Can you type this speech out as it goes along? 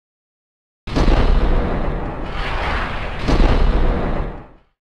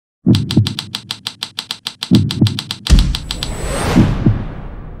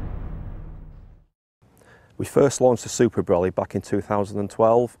We first launched the Supa Brolly back in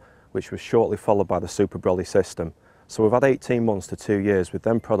 2012, which was shortly followed by the Supa Brolly system. So we've had 18 months to 2 years with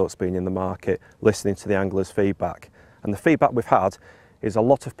them products being in the market, listening to the anglers' feedback. And the feedback we've had is a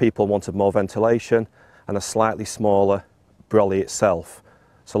lot of people wanted more ventilation and a slightly smaller Brolly itself.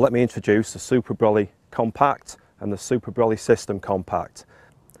 So let me introduce the Supa Brolly Compact and the Supa Brolly System Compact.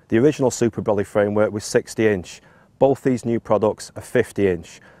 The original Supa Brolly framework was 60 inch. Both these new products are 50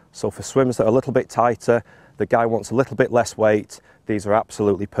 inch. So for swims that are a little bit tighter, the guy wants a little bit less weight, these are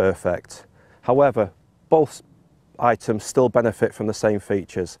absolutely perfect. However, both items still benefit from the same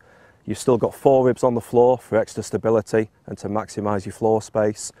features. You've still got 4 ribs on the floor for extra stability and to maximise your floor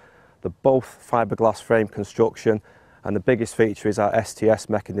space. They're both fiberglass frame construction, and the biggest feature is our STS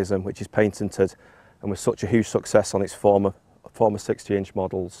mechanism, which is patented and was such a huge success on its former 60 inch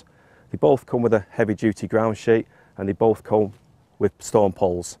models. They both come with a heavy duty ground sheet and they both come with stone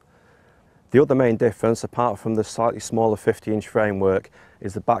poles. The other main difference, apart from the slightly smaller 50 inch framework,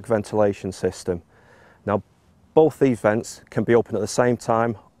 is the back ventilation system. Now, both these vents can be open at the same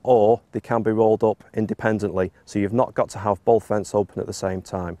time or they can be rolled up independently, so you've not got to have both vents open at the same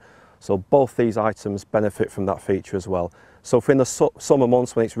time. So both these items benefit from that feature as well. So for in the summer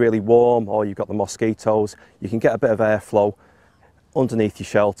months when it's really warm or you've got the mosquitoes, you can get a bit of airflow underneath your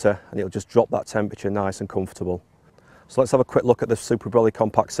shelter and it'll just drop that temperature nice and comfortable. So let's have a quick look at the Supa Brolly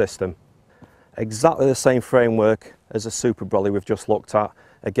Compact System. Exactly the same framework as the Supa Brolly we've just looked at.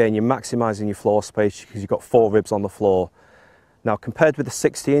 Again, you're maximising your floor space because you've got 4 ribs on the floor. Now, compared with the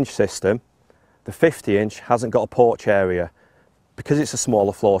 60 inch system, the 50 inch hasn't got a porch area. Because it's a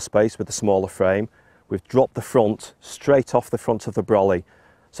smaller floor space with a smaller frame, we've dropped the front straight off the front of the Brolly,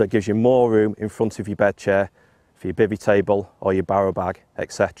 so it gives you more room in front of your bed chair for your bivvy table or your barrow bag,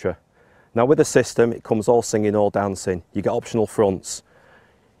 etc. Now with the system, it comes all singing, all dancing. You get optional fronts.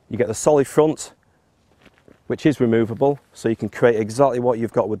 You get the solid front, which is removable, so you can create exactly what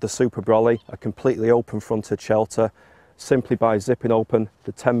you've got with the Supa Brolly, a completely open fronted shelter, simply by zipping open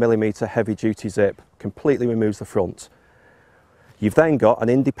the 10mm heavy duty zip, completely removes the front. You've then got an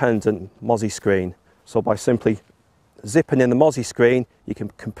independent mozzie screen, so by simply zipping in the mozzie screen, you can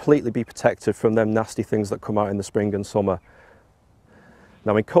completely be protected from them nasty things that come out in the spring and summer.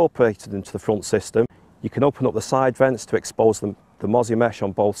 Now, incorporated into the front system, you can open up the side vents to expose the mozzie mesh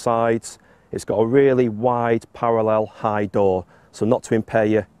on both sides. It's got a really wide, parallel, high door, so not to impair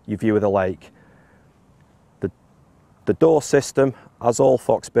your view of the lake. The door system, as all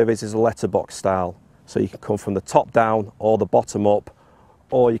Fox bivvies, is a letterbox style, so you can come from the top down or the bottom up,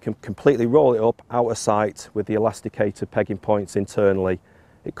 or you can completely roll it up out of sight with the elasticated pegging points internally.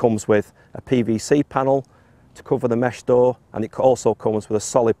 It comes with a PVC panel to cover the mesh door, and it also comes with a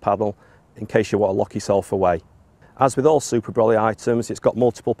solid panel in case you want to lock yourself away. As with all Supa Brolly items, it's got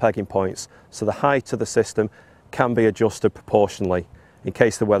multiple pegging points, so the height of the system can be adjusted proportionally in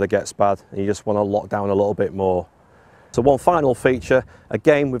case the weather gets bad and you just want to lock down a little bit more. So one final feature,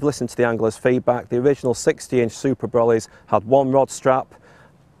 again we've listened to the anglers' feedback. The original 60 inch Supa Brollys had 1 rod strap.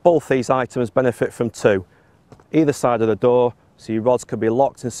 Both these items benefit from 2, either side of the door, so your rods can be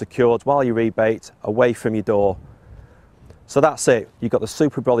locked and secured while you rebait away from your door. So that's it. You've got the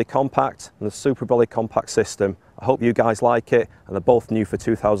Supa Brolly Compact and the Supa Brolly Compact System. I hope you guys like it, and they're both new for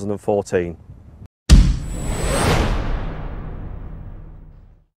 2014.